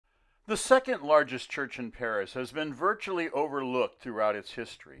The second largest church in Paris has been virtually overlooked throughout its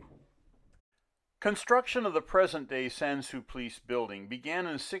history. Construction of the present-day Saint-Sulpice building began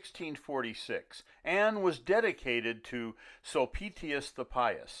in 1646 and was dedicated to Sulpitius the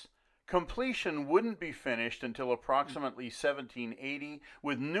Pious. Completion wouldn't be finished until approximately 1780,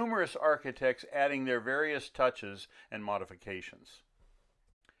 with numerous architects adding their various touches and modifications.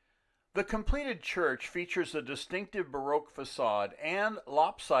 The completed church features a distinctive Baroque facade and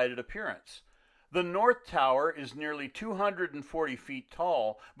lopsided appearance. The north tower is nearly 240 feet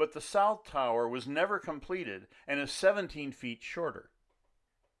tall, but the south tower was never completed and is 17 feet shorter.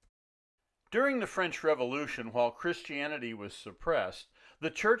 During the French Revolution, while Christianity was suppressed, the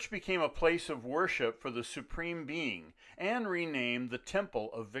church became a place of worship for the Supreme Being and renamed the Temple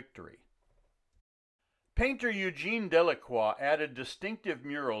of Victory. Painter Eugene Delacroix added distinctive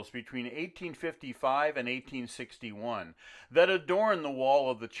murals between 1855 and 1861 that adorn the wall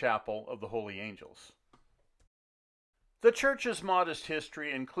of the Chapel of the Holy Angels. The church's modest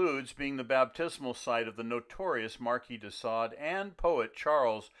history includes being the baptismal site of the notorious Marquis de Sade and poet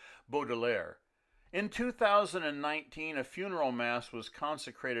Charles Baudelaire. In 2019, a funeral mass was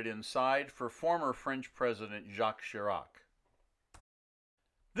consecrated inside for former French President Jacques Chirac.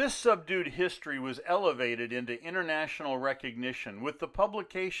 This subdued history was elevated into international recognition with the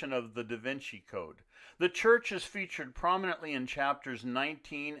publication of the Da Vinci Code. The church is featured prominently in chapters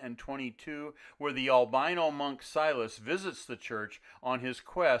 19 and 22, where the albino monk Silas visits the church on his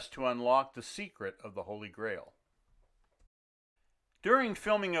quest to unlock the secret of the Holy Grail. During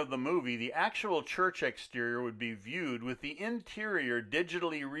filming of the movie, the actual church exterior would be viewed with the interior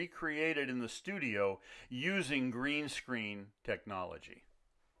digitally recreated in the studio using green screen technology.